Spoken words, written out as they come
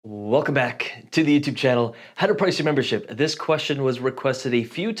Welcome back to the YouTube channel, How to Price Your Membership. This question was requested a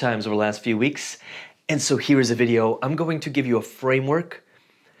few times over the last few weeks, and so here is a video. I'm going to give you a framework.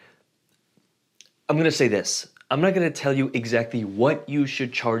 I'm going to say this. I'm not going to tell you exactly what you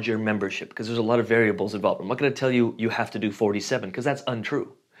should charge your membership because there's a lot of variables involved. I'm not going to tell you you have to do 47 because that's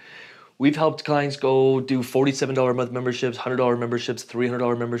untrue. We've helped clients go do $47 a month memberships, $100 memberships,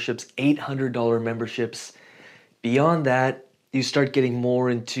 $300 memberships, $800 memberships. Beyond that, you start getting more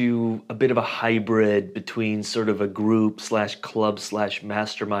into a bit of a hybrid between sort of a group slash club slash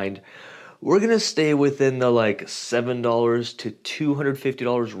mastermind. We're going to stay within the like $7 to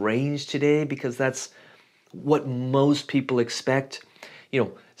 $250 range today because that's what most people expect. You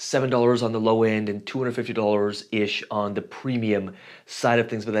know, $7 on the low end and $250-ish on the premium side of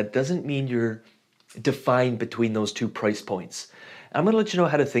things, but that doesn't mean you're defined between those two price points. I'm going to let you know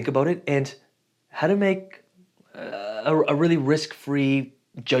how to think about it and how to make a really risk-free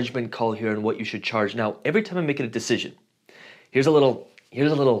judgment call here on what you should charge. Now, every time I'm making a decision, here's a little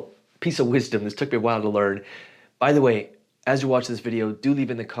piece of wisdom. This took me a while to learn. By the way, as you watch this video, do leave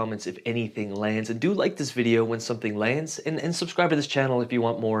in the comments if anything lands, and do like this video when something lands, and subscribe to this channel if you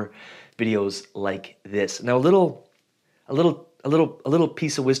want more videos like this. Now, a little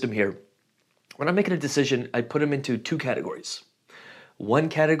piece of wisdom here. When I'm making a decision, I put them into two categories. One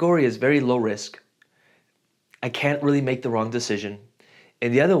category is very low risk. I can't really make the wrong decision.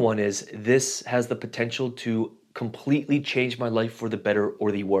 And the other one is this has the potential to completely change my life for the better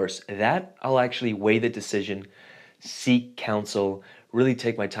or the worse. That I'll actually weigh the decision, seek counsel, really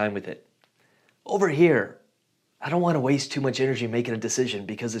take my time with it. Over here, I don't want to waste too much energy making a decision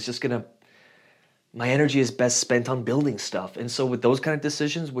because it's just my energy is best spent on building stuff. And so with those kind of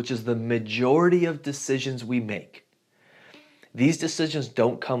decisions, which is the majority of decisions we make, these decisions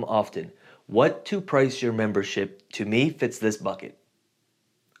don't come often. What to price your membership, to me, fits this bucket.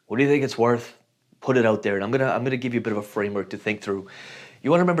 What do you think it's worth? Put it out there, and I'm gonna give you a bit of a framework to think through. You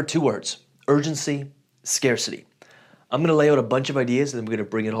want to remember two words: urgency, scarcity. I'm gonna lay out a bunch of ideas, and then we're gonna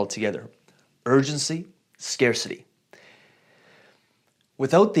bring it all together. Urgency, scarcity.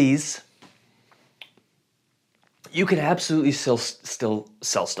 Without these, you can absolutely still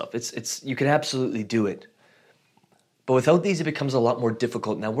sell stuff. You can absolutely do it. But without these, it becomes a lot more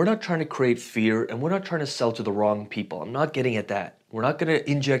difficult. Now, we're not trying to create fear, and we're not trying to sell to the wrong people. I'm not getting at that. We're not going to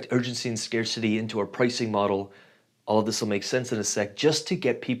inject urgency and scarcity into our pricing model. All of this will make sense in a sec, just to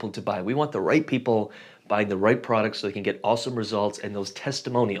get people to buy. We want the right people buying the right products so they can get awesome results, and those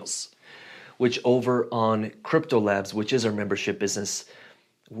testimonials, which over on Crypto Labs, which is our membership business,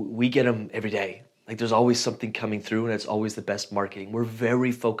 we get them every day. Like there's always something coming through, and it's always the best marketing. We're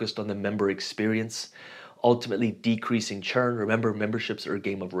very focused on the member experience, ultimately decreasing churn. Remember, memberships are a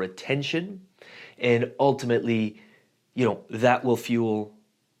game of retention, and ultimately, that will fuel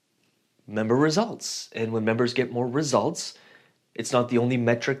member results. And when members get more results, it's not the only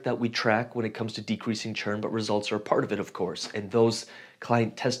metric that we track when it comes to decreasing churn, but results are a part of it, of course. And those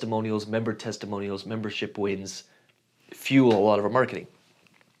client testimonials, membership wins fuel a lot of our marketing.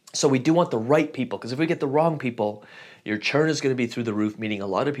 So we do want the right people, because if we get the wrong people, your churn is going to be through the roof, meaning a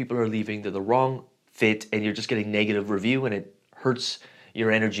lot of people are leaving, they're the wrong fit, and you're just getting negative review, and it hurts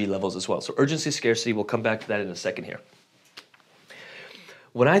your energy levels as well. So urgency, scarcity, we'll come back to that in a second here.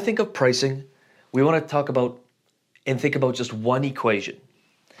 When I think of pricing, we want to think about just one equation.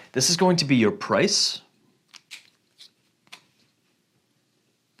 This is going to be your price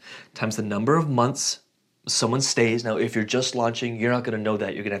times the number of months someone stays. Now, if you're just launching, you're not going to know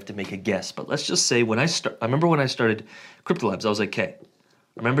that. You're going to have to make a guess. But let's just say I remember when I started Crypto Labs, I was like, okay,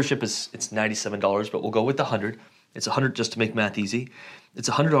 our membership it's $97, but we'll go with the 100. It's 100 just to make math easy. It's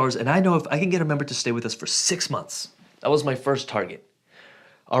 $100, and I know if I can get a member to stay with us for 6 months, that was my first target.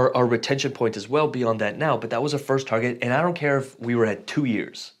 Our retention point is well beyond that now, but that was our first target, and I don't care if we were at 2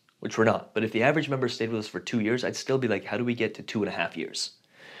 years, which we're not, but if the average member stayed with us for 2 years, I'd still be like, how do we get to 2.5 years?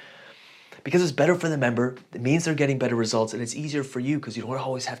 Because it's better for the member, it means they're getting better results, and it's easier for you because you don't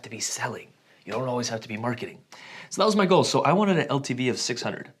always have to be selling. You don't always have to be marketing. So that was my goal. So I wanted an LTV of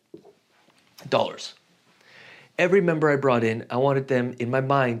 $600. Every member I brought in, I wanted them in my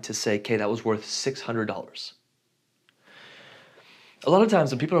mind to say, okay, that was worth $600. A lot of times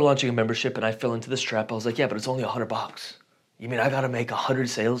when people are launching a membership and I fell into this trap, I was like, yeah, but it's only $100. You mean I got to make 100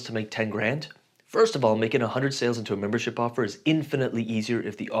 sales to make 10 grand? First of all, making 100 sales into a membership offer is infinitely easier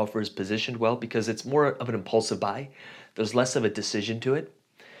if the offer is positioned well because it's more of an impulsive buy. There's less of a decision to it.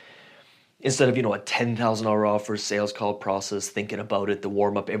 Instead of, a $10,000 offer, sales call process, thinking about it, the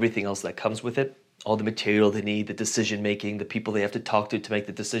warm-up, everything else that comes with it, all the material they need, the decision-making, the people they have to talk to make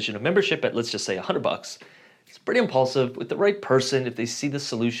the decision of membership at, let's just say, $100. It's pretty impulsive. With the right person, if they see the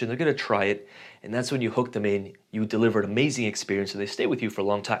solution, they're going to try it. And that's when you hook them in, you deliver an amazing experience, and they stay with you for a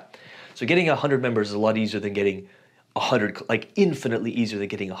long time. So getting 100 members is a lot easier than getting 100, like infinitely easier than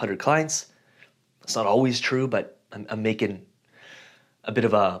getting 100 clients. It's not always true, but I'm making a bit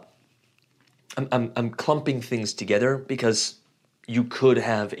of a, I'm clumping things together because you could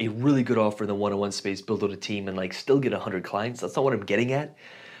have a really good offer in the one-on-one space, build out a team, and like still get 100 clients. That's not what I'm getting at.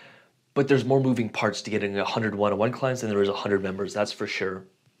 But there's more moving parts to getting 100 one-on-one clients than there is 100 members, that's for sure.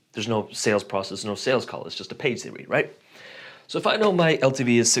 There's no sales process, no sales call. It's just a page they read, right? So if I know my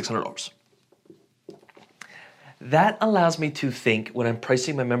LTV is $600, that allows me to think when I'm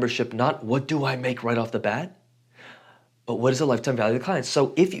pricing my membership, not what do I make right off the bat, but what is the lifetime value of the client?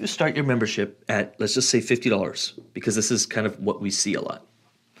 So if you start your membership at, let's just say $50, because this is kind of what we see a lot.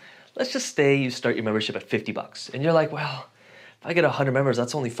 Let's just say you start your membership at $50 and you're like, well, if I get 100 members,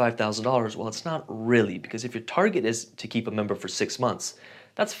 that's only $5,000. Well, it's not really, because if your target is to keep a member for 6 months,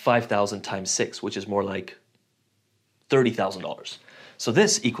 that's 5,000 times 6, which is more like $30,000. So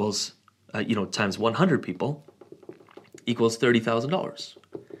this equals, times 100 people equals $30,000.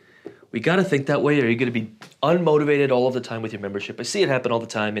 We got to think that way, or you're going to be unmotivated all of the time with your membership. I see it happen all the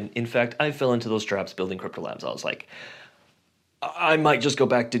time. And in fact, I fell into those traps building Crypto Labs. I was like, I might just go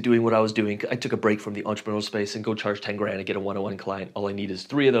back to doing what I was doing. I took a break from the entrepreneurial space and go charge 10 grand and get a one-on-one client. All I need is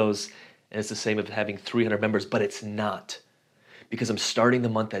 3 of those. And it's the same as having 300 members, but it's not, because I'm starting the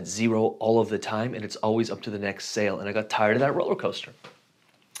month at 0 all of the time, and it's always up to the next sale. And I got tired of that roller coaster.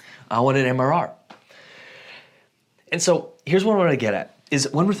 I wanted MRR. And so here's what I want to get at, is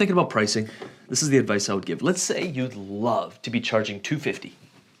when we're thinking about pricing, this is the advice I would give. Let's say you'd love to be charging $250.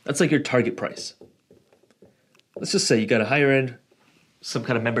 That's like your target price. Let's just say you got a higher end, some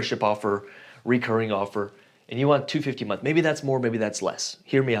kind of membership offer, recurring offer, and you want $250 a month. Maybe that's more, maybe that's less.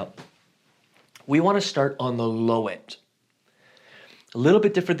 Hear me out. We want to start on the low end. A little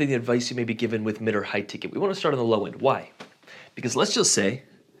bit different than the advice you may be given with mid or high ticket. We want to start on the low end. Why? Because let's just say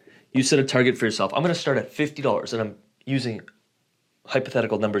you set a target for yourself. I'm going to start at $50, and I'm using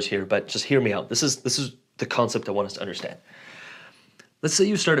hypothetical numbers here, but just hear me out. This is the concept I want us to understand. Let's say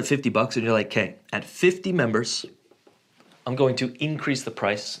you start at $50 and you're like, okay, at 50 members, I'm going to increase the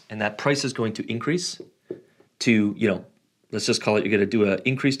price, and that price is going to increase to, let's just call it, you're going to do an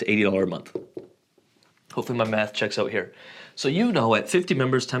increase to $80 a month. Hopefully my math checks out here. So at 50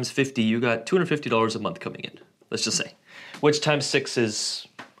 members times 50, you got $250 a month coming in, let's just say, which times 6 is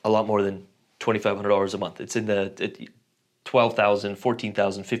a lot more than $2,500 a month. It's in the 12,000,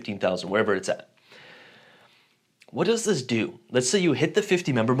 14,000, 15,000, wherever it's at. What does this do? Let's say you hit the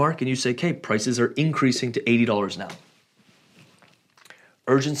 50 member mark and you say, okay, prices are increasing to $80 now.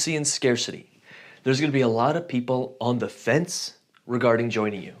 Urgency and scarcity. There's going to be a lot of people on the fence regarding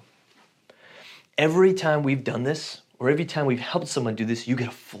joining you. Every time we've done this, or every time we've helped someone do this, you get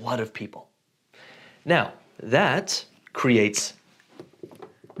a flood of people. Now, that creates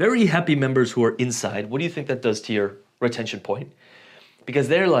very happy members who are inside. What do you think that does to your retention point? Because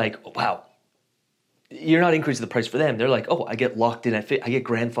they're like, oh, wow, you're not increasing the price for them. They're like, oh, I get locked in at 50, I get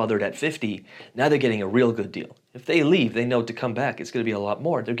grandfathered at 50. Now they're getting a real good deal. If they leave, they know to come back, it's going to be a lot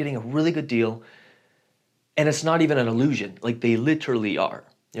more. They're getting a really good deal. And it's not even an illusion. Like, they literally are.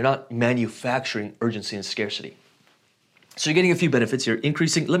 You're not manufacturing urgency and scarcity. So you're getting a few benefits. You're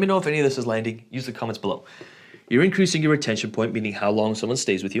increasing. Let me know if any of this is landing. Use the comments below. You're increasing your retention point, meaning how long someone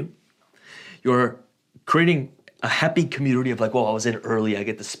stays with you. You're creating a happy community of like, well, I was in early. I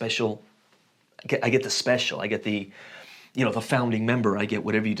get the special. I get the special. I get the, the founding member. I get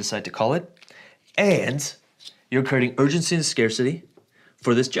whatever you decide to call it. And you're creating urgency and scarcity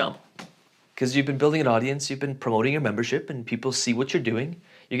for this jump. Because you've been building an audience, you've been promoting your membership, and people see what you're doing.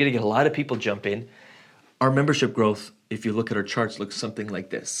 You're going to get a lot of people jump in. Our membership growth, if you look at our charts, looks something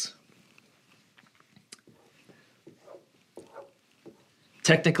like this.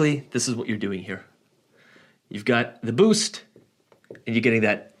 Technically, this is what you're doing here. You've got the boost, and you're getting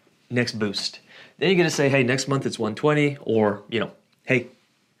that next boost. Then you're going to say, hey, next month it's 120, or, hey,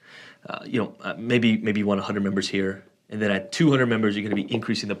 maybe you want 100 members here. And then at 200 members, you're going to be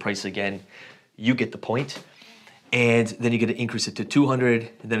increasing the price again. You get the point. And then you're going to increase it to 200,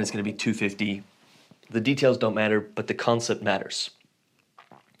 and then it's going to be 250. The details don't matter, but the concept matters.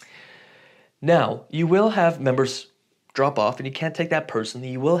 Now, you will have members drop off, and you can't take that personally.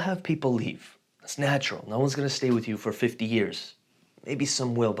 You will have people leave. That's natural. No one's going to stay with you for 50 years. Maybe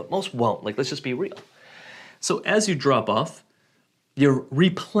some will, but most won't. Let's just be real. So as you drop off, you're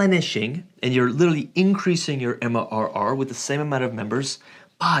replenishing, and you're literally increasing your MRR with the same amount of members.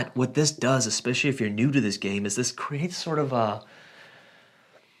 But what this does, especially if you're new to this game, is this creates sort of a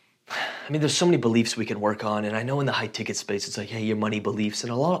I mean, there's so many beliefs we can work on. And I know in the high ticket space, it's like, hey, your money beliefs.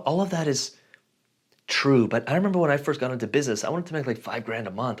 And all of that is true. But I remember when I first got into business, I wanted to make like $5,000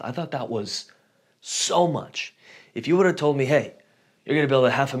 a month. I thought that was so much. If you would have told me, hey, you're going to build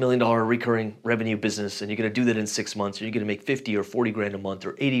a $500,000 recurring revenue business and you're going to do that in 6 months, and you're going to make 50 or 40 grand a month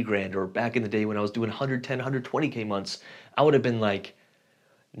or 80 grand, or back in the day when I was doing 110, 120K months, I would have been like,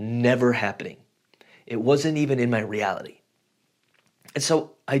 never happening. It wasn't even in my reality. And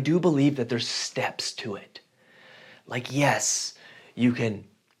so I do believe that there's steps to it. Like, yes, you can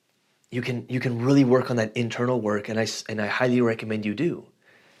really work on that internal work, and I highly recommend you do.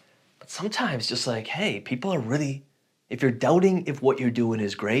 But sometimes just like, hey, people are really, if you're doubting if what you're doing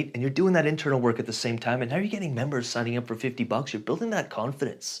is great and you're doing that internal work at the same time, and now you're getting members signing up for $50, you're building that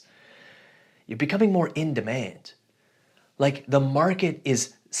confidence. You're becoming more in demand. Like the market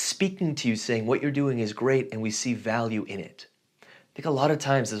is speaking to you saying what you're doing is great and we see value in it. I think a lot of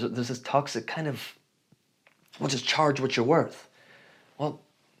times there's this toxic kind of, we'll just charge what you're worth. Well,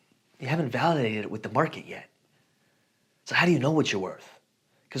 you haven't validated it with the market yet. So how do you know what you're worth?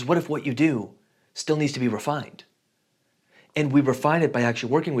 Because what if what you do still needs to be refined? And we refine it by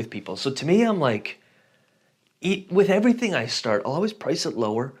actually working with people. So to me, I'm like, with everything I start, I'll always price it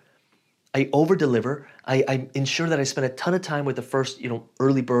lower. I over deliver. I ensure that I spend a ton of time with the first,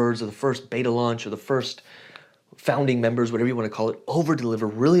 early birds, or the first beta launch, or the first founding members, whatever you want to call it. Over deliver,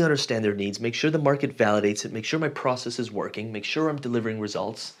 really understand their needs, make sure the market validates it, make sure my process is working, make sure I'm delivering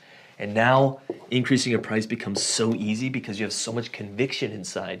results. And now increasing your price becomes so easy because you have so much conviction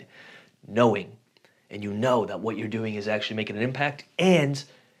inside, knowing, and you know that what you're doing is actually making an impact. And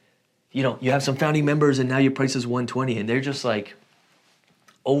you have some founding members and now your price is 120 and they're just like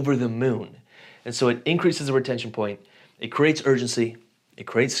over the moon. And so it increases the retention point, it creates urgency, it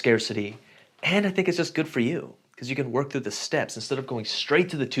creates scarcity, and I think it's just good for you because you can work through the steps. Instead of going straight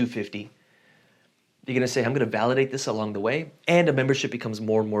to the 250, you're going to say, I'm going to validate this along the way, and a membership becomes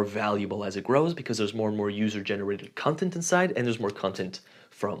more and more valuable as it grows because there's more and more user-generated content inside, and there's more content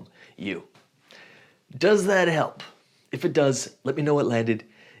from you. Does that help? If it does, let me know what landed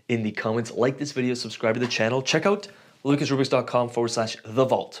in the comments. Like this video, subscribe to the channel. Check out lucasrubiks.com/the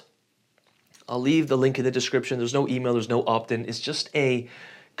vault. I'll leave the link in the description. There's no email, there's no opt-in. It's just a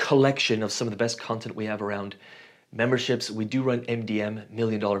collection of some of the best content we have around memberships. We do run MDM, $1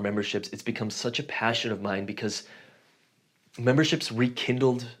 million memberships. It's become such a passion of mine because memberships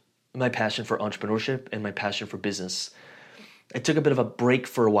rekindled my passion for entrepreneurship and my passion for business. I took a bit of a break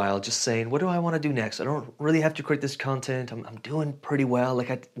for a while, just saying, what do I want to do next? I don't really have to create this content. I'm doing pretty well.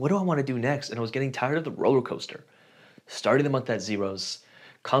 What do I want to do next? And I was getting tired of the roller coaster. Starting the month at zeros,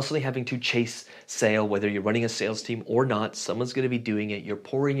 constantly having to chase sale, whether you're running a sales team or not, someone's going to be doing it. You're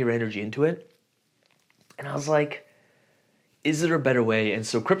pouring your energy into it. And I was like, is there a better way? And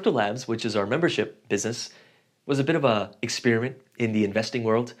so Crypto Labs, which is our membership business, was a bit of an experiment in the investing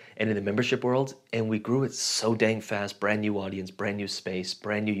world and in the membership world. And we grew it so dang fast, brand new audience, brand new space,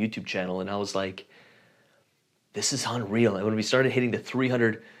 brand new YouTube channel. And I was like, this is unreal. And when we started hitting the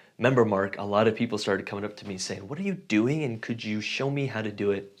 300 member mark, a lot of people started coming up to me saying, what are you doing? And could you show me how to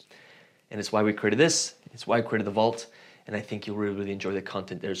do it? And it's why we created this. It's why I created the Vault. And I think you'll really, really enjoy the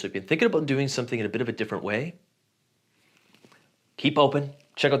content there. So if you're thinking about doing something in a bit of a different way, keep open,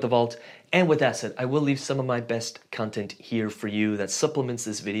 check out the Vault. And with that said, I will leave some of my best content here for you that supplements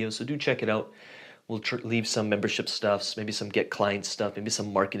this video. So do check it out. We'll leave some membership stuff, maybe some get client stuff, maybe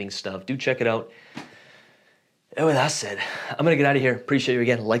some marketing stuff. Do check it out. And with that said, I'm going to get out of here. Appreciate you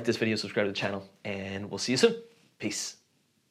again. Like this video, subscribe to the channel, and we'll see you soon. Peace.